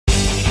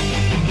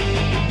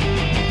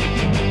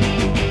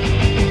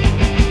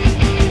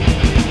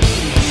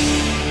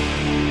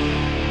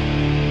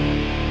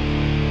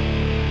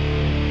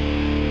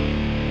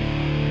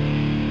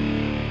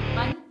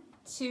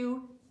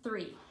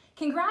3.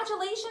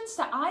 Congratulations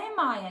to Ian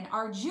Mayan,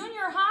 our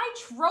junior high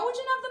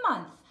Trojan of the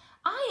Month.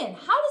 Ian,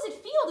 how does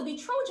it feel to be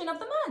Trojan of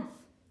the Month?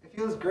 It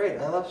feels great.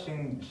 I love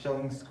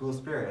showing school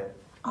spirit.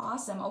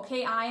 Awesome.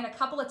 Okay, Ian, a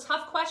couple of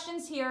tough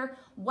questions here.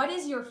 What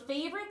is your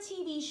favorite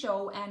TV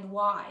show and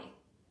why?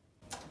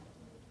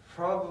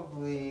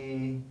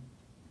 Probably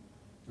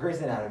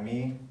Grey's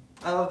Anatomy.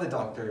 I love the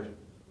doctor.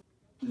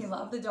 You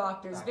love the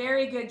doctors.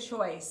 Very good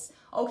choice.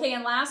 Okay,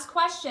 and last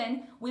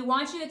question. We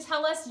want you to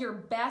tell us your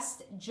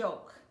best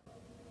joke.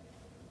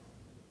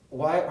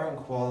 Why aren't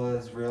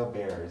koalas real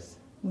bears?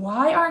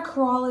 Why aren't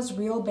koalas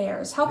real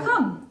bears? How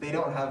come? They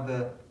don't have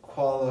the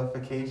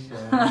qualifications.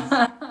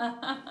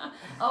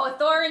 Oh,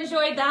 Thor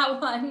enjoyed that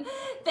one.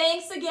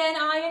 Thanks again,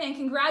 Ian, and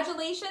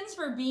congratulations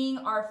for being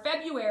our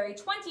February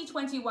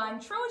 2021 Trojan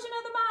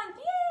of the Month.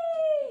 Yay!